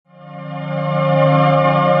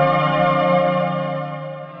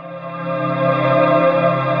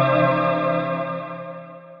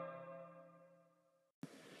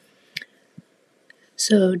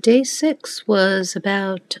So, day 6 was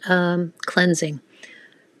about cleansing.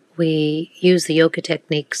 We used the yoga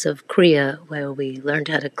techniques of Kriya, where we learned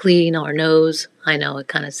how to clean our nose. I know it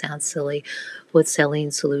kind of sounds silly with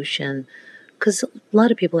saline solution, because a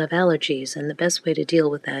lot of people have allergies, and the best way to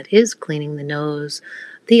deal with that is cleaning the nose,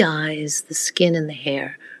 the eyes, the skin, and the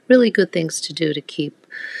hair. Really good things to do to keep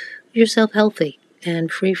yourself healthy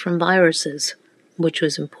and free from viruses, which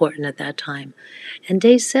was important at that time. And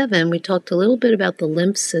day 7, we talked a little bit about the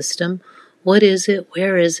lymph system. What is it?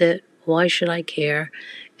 Where is it? Why should I care?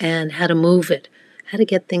 And how to move it, how to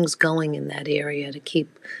get things going in that area to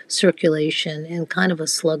keep circulation in kind of a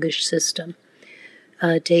sluggish system.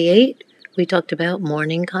 Day 8, we talked about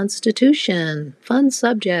morning constitution, fun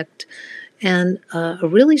subject, and a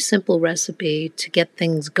really simple recipe to get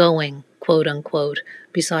things going, quote unquote,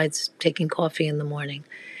 besides taking coffee in the morning.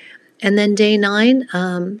 And then day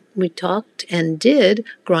 9, we talked and did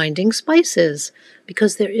grinding spices,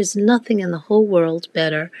 because there is nothing in the whole world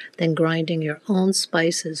better than grinding your own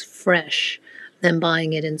spices fresh than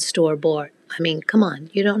buying it in store-bought. I mean, come on,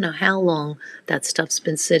 you don't know how long that stuff's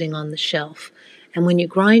been sitting on the shelf. And when you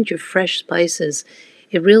grind your fresh spices,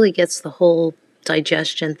 it really gets the whole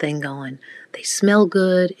digestion thing going. They smell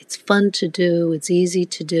good, it's fun to do, it's easy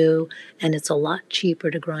to do, and it's a lot cheaper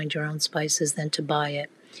to grind your own spices than to buy it.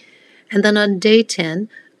 And then on day 10,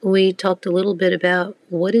 we talked a little bit about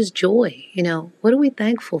what is joy? What are we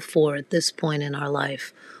thankful for at this point in our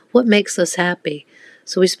life? What makes us happy?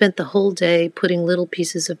 So we spent the whole day putting little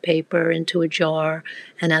pieces of paper into a jar,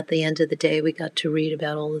 and at the end of the day, we got to read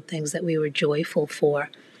about all the things that we were joyful for.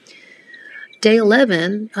 Day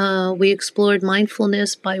 11, we explored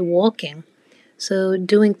mindfulness by walking. So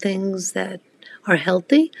doing things that are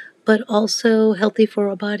healthy, but also healthy for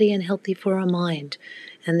our body and healthy for our mind.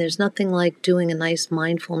 And there's nothing like doing a nice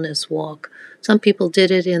mindfulness walk. Some people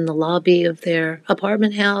did it in the lobby of their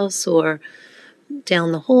apartment house or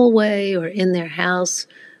down the hallway or in their house.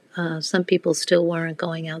 Some people still weren't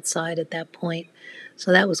going outside at that point.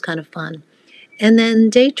 So that was kind of fun. And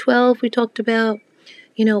then day 12, we talked about,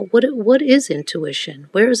 what is intuition?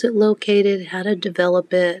 Where is it located? How to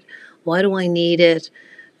develop it? Why do I need it?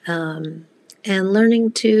 And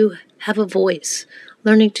learning to have a voice,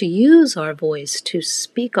 learning to use our voice to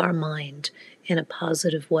speak our mind in a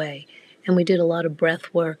positive way. And we did a lot of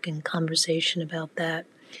breath work and conversation about that.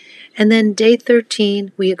 And then day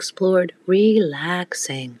 13, we explored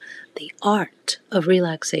relaxing, the art of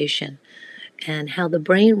relaxation, and how the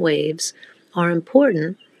brain waves are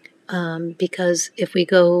important, because if we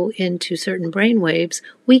go into certain brain waves,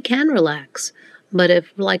 we can relax. But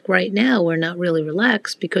if, like right now, we're not really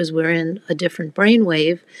relaxed because we're in a different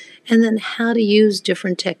brainwave, and then how to use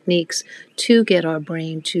different techniques to get our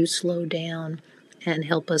brain to slow down and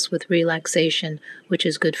help us with relaxation, which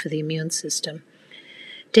is good for the immune system.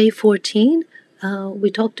 Day 14,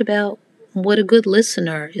 we talked about what a good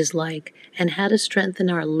listener is like and how to strengthen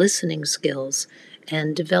our listening skills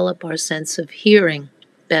and develop our sense of hearing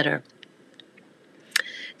better.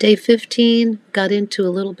 Day 15 got into a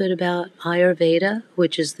little bit about Ayurveda,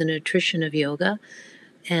 which is the nutrition of yoga,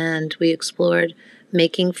 and we explored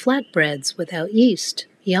making flatbreads without yeast.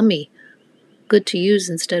 Yummy. Good to use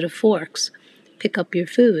instead of forks. Pick up your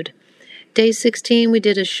food. Day 16, we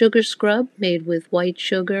did a sugar scrub made with white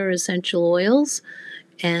sugar, essential oils,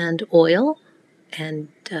 and oil, and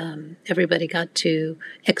everybody got to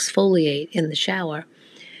exfoliate in the shower.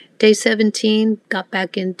 Day 17, got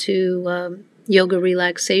back into yoga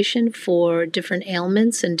relaxation for different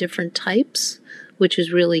ailments and different types, which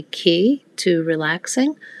is really key to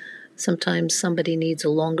relaxing. Sometimes somebody needs a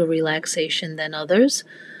longer relaxation than others.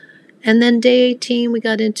 And then day 18, we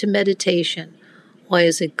got into meditation. Why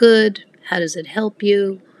is it good? How does it help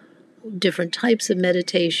you? Different types of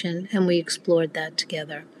meditation, and we explored that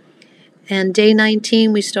together. And day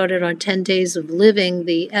 19, we started our 10 days of living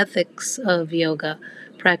the ethics of yoga,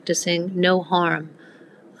 practicing no harm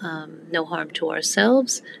to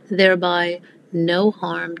ourselves, thereby no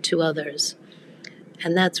harm to others.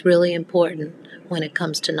 And that's really important when it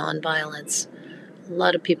comes to nonviolence. A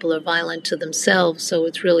lot of people are violent to themselves, so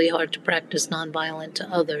it's really hard to practice nonviolent to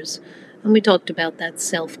others. And we talked about that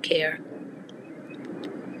self-care.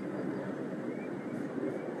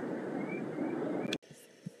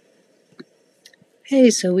 Hey,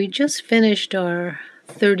 so we just finished our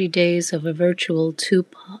 30 days of a virtual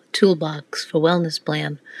toolbox for wellness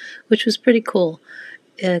plan, which was pretty cool.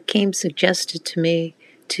 It came suggested to me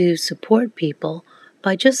to support people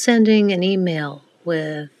by just sending an email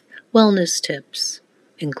with wellness tips,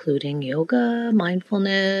 including yoga,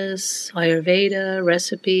 mindfulness, Ayurveda,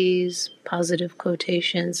 recipes, positive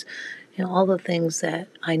quotations, all the things that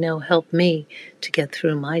I know help me to get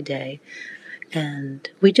through my day. And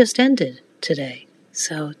we just ended today.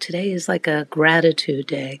 So today is like a gratitude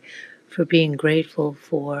day for being grateful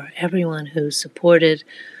for everyone who supported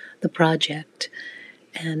the project.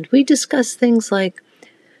 And we discussed things like,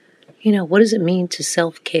 what does it mean to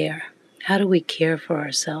self-care? How do we care for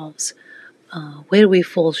ourselves? Where do we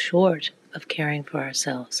fall short of caring for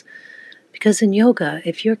ourselves? Because in yoga,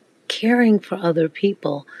 if you're caring for other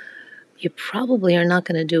people, you probably are not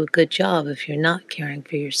going to do a good job if you're not caring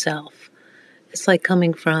for yourself. It's like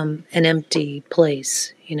coming from an empty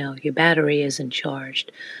place. Your battery isn't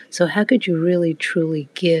charged. So how could you really truly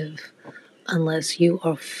give unless you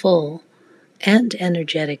are full and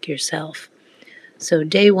energetic yourself? So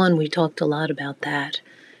day one, we talked a lot about that.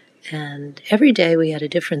 And every day we had a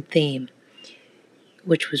different theme,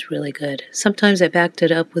 which was really good. Sometimes I backed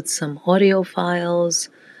it up with some audio files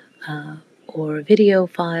or video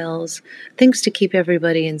files, things to keep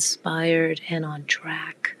everybody inspired and on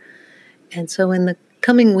track. And so in the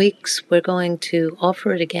coming weeks, we're going to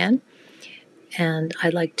offer it again. And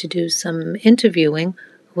I'd like to do some interviewing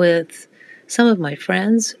with some of my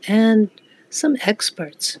friends and some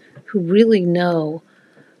experts who really know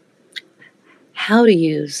how to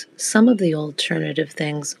use some of the alternative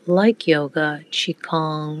things like yoga,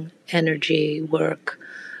 qigong, energy work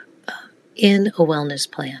in a wellness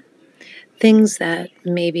plan. Things that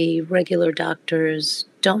maybe regular doctors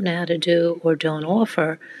don't know how to do or don't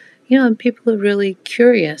offer. And people are really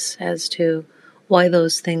curious as to why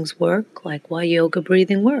those things work, like why yoga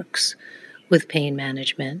breathing works with pain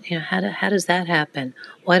management. How does that happen?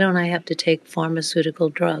 Why don't I have to take pharmaceutical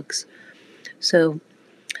drugs? So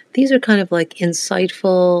these are kind of like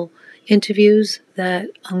insightful interviews that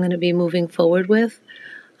I'm going to be moving forward with.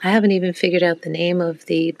 I haven't even figured out the name of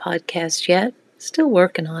the podcast yet. Still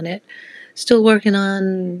working on it. Still working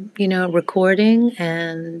on, recording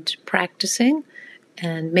and practicing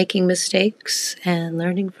and making mistakes and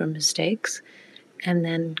learning from mistakes and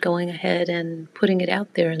then going ahead and putting it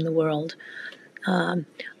out there in the world.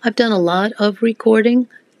 I've done a lot of recording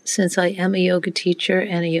since I am a yoga teacher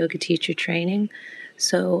and a yoga teacher training.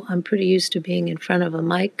 So I'm pretty used to being in front of a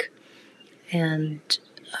mic, and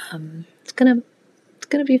it's gonna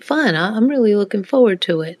be fun. I'm really looking forward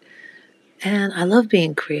to it. And I love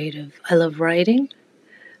being creative. I love writing.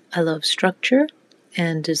 I love structure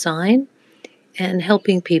and design and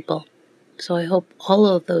helping people. So I hope all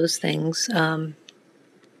of those things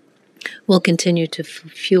will continue to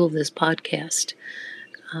fuel this podcast.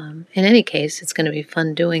 In any case, it's going to be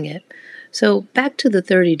fun doing it. So back to the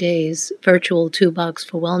 30 days virtual 2-Box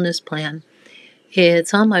for Wellness plan.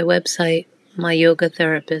 It's on my website,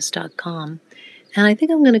 myyogatherapist.com. And I think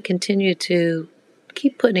I'm going to continue to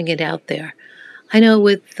keep putting it out there. I know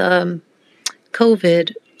with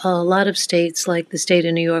COVID, a lot of states, like the state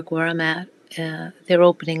of New York where I'm at, they're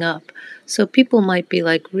opening up. So people might be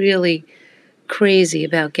like really crazy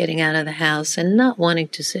about getting out of the house and not wanting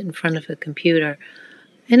to sit in front of a computer.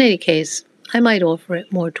 In any case, I might offer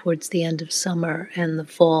it more towards the end of summer and the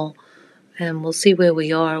fall, and we'll see where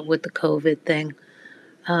we are with the COVID thing.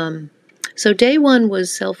 So day one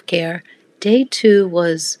was self-care. Day two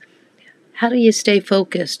was how do you stay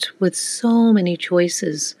focused with so many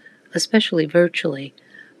choices, especially virtually?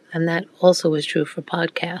 And that also is true for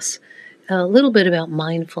podcasts. A little bit about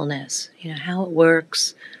mindfulness, how it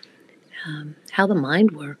works, how the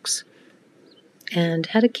mind works, and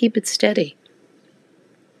how to keep it steady.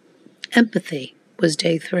 Empathy was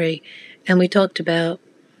day three, and we talked about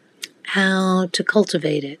how to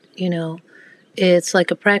cultivate it. It's like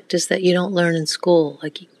a practice that you don't learn in school.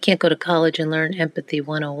 Like you can't go to college and learn empathy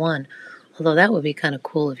 101, although that would be kind of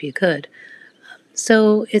cool if you could.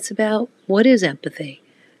 So it's about what is empathy?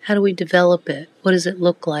 How do we develop it? What does it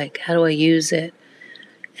look like? How do I use it?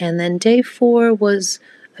 And then day four was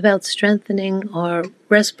about strengthening our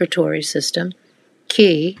respiratory system,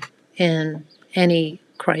 key in any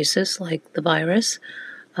crisis like the virus.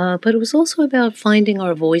 But it was also about finding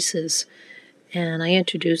our voices. And I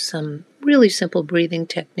introduced some really simple breathing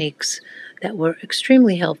techniques that were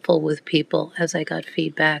extremely helpful with people as I got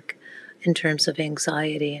feedback in terms of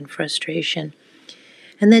anxiety and frustration.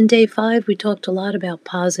 And then day five, we talked a lot about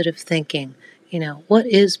positive thinking. What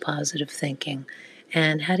is positive thinking?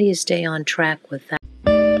 And how do you stay on track with that?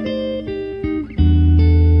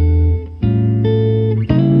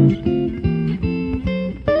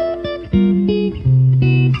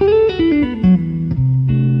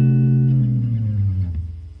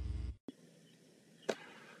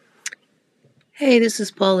 Hey, this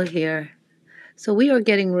is Paula here. So we are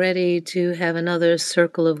getting ready to have another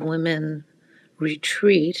Circle of Women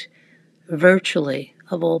retreat virtually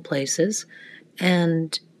of all places.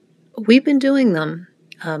 And we've been doing them,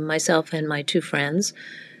 myself and my two friends,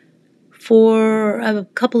 for a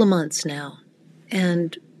couple of months now.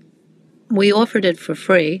 And we offered it for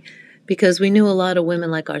free because we knew a lot of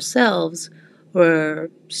women like ourselves were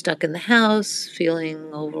stuck in the house,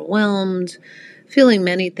 feeling overwhelmed, feeling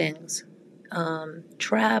many things,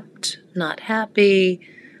 trapped, not happy.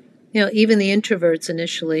 Even the introverts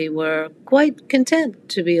initially were quite content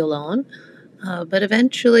to be alone, but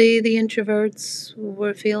eventually the introverts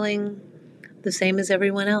were feeling the same as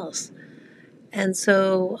everyone else. And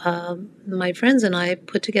so my friends and I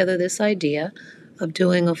put together this idea of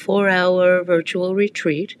doing a 4-hour virtual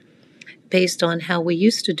retreat based on how we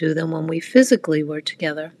used to do them when we physically were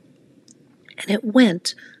together. And it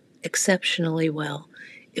went exceptionally well.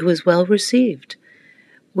 It was well received.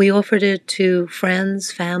 We offered it to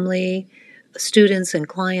friends, family, students, and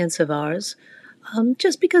clients of ours,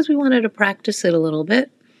 just because we wanted to practice it a little bit.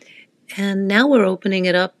 And now we're opening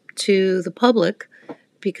it up to the public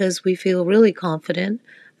because we feel really confident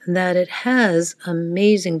that it has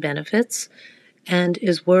amazing benefits and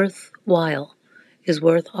is worthwhile, is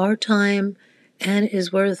worth our time, and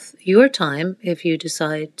is worth your time if you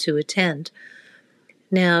decide to attend.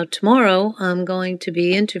 Now, tomorrow I'm going to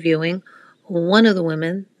be interviewing one of the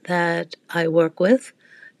women that I work with,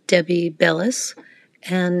 Debbie Bellis,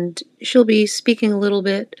 and she'll be speaking a little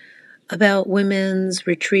bit about women's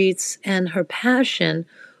retreats and her passion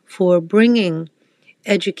for bringing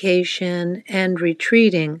education and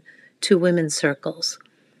retreating to women's circles.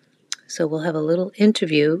 So we'll have a little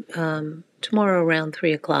interview tomorrow around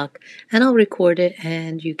 3 o'clock, and I'll record it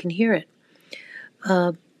and you can hear it.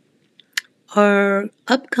 Our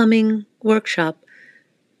upcoming workshop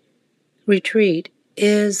retreat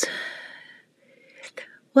is,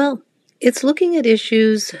 well, it's looking at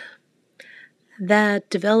issues that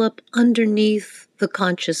develop underneath the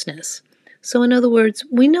consciousness. So in other words,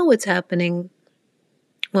 we know what's happening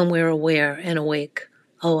when we're aware and awake.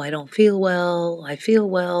 Oh, I don't feel well, I feel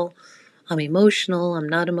well, I'm emotional, I'm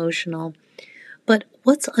not emotional. But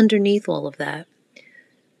what's underneath all of that?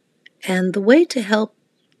 And the way to help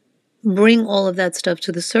bring all of that stuff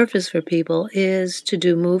to the surface for people is to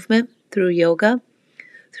do movement through yoga,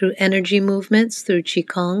 through energy movements, through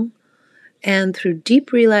Qigong, and through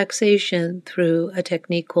deep relaxation through a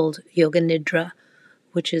technique called Yoga Nidra,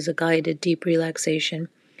 which is a guided deep relaxation,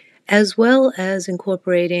 as well as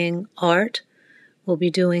incorporating art. We'll be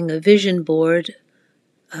doing a vision board,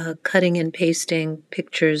 cutting and pasting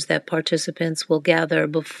pictures that participants will gather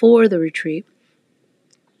before the retreat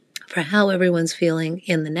for how everyone's feeling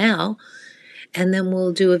in the now. And then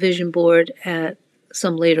we'll do a vision board at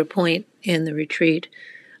some later point in the retreat,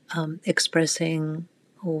 expressing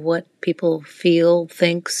what people feel,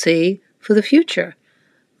 think, see for the future,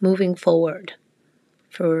 moving forward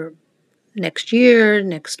for next year,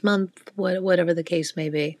 next month, whatever the case may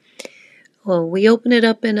be. Well, we open it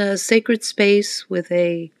up in a sacred space with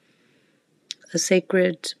a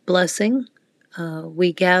sacred blessing.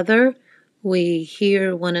 We gather, we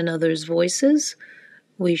hear one another's voices,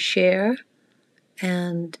 we share,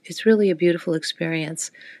 and it's really a beautiful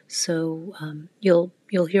experience. So you'll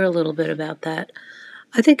hear a little bit about that.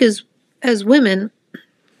 I think as women,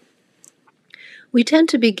 we tend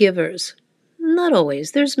to be givers. Not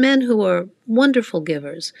always. There's men who are wonderful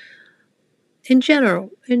givers. In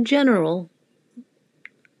general,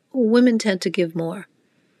 women tend to give more.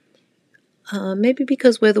 Maybe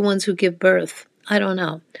because we're the ones who give birth. I don't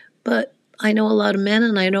know. But I know a lot of men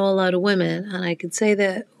and I know a lot of women, and I can say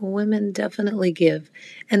that women definitely give.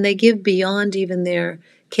 And they give beyond even their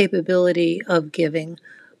capability of giving,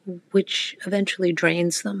 which eventually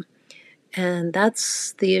drains them. And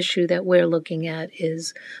that's the issue that we're looking at,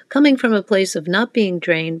 is coming from a place of not being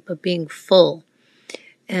drained, but being full.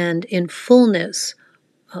 And in fullness,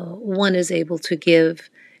 one is able to give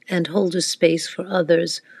and hold a space for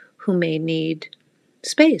others who may need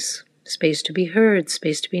space. Space to be heard,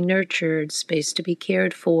 space to be nurtured, space to be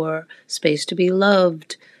cared for, space to be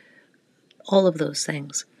loved, all of those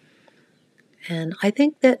things. And I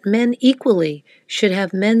think that men equally should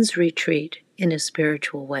have men's retreat in a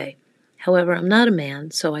spiritual way. However, I'm not a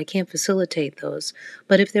man, so I can't facilitate those.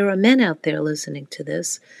 But if there are men out there listening to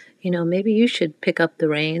this, maybe you should pick up the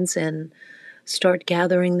reins and start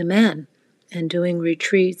gathering the men and doing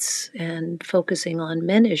retreats and focusing on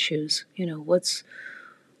men issues.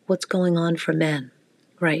 What's going on for men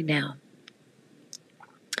right now.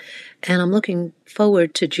 And I'm looking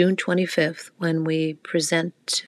forward to June 25th when we present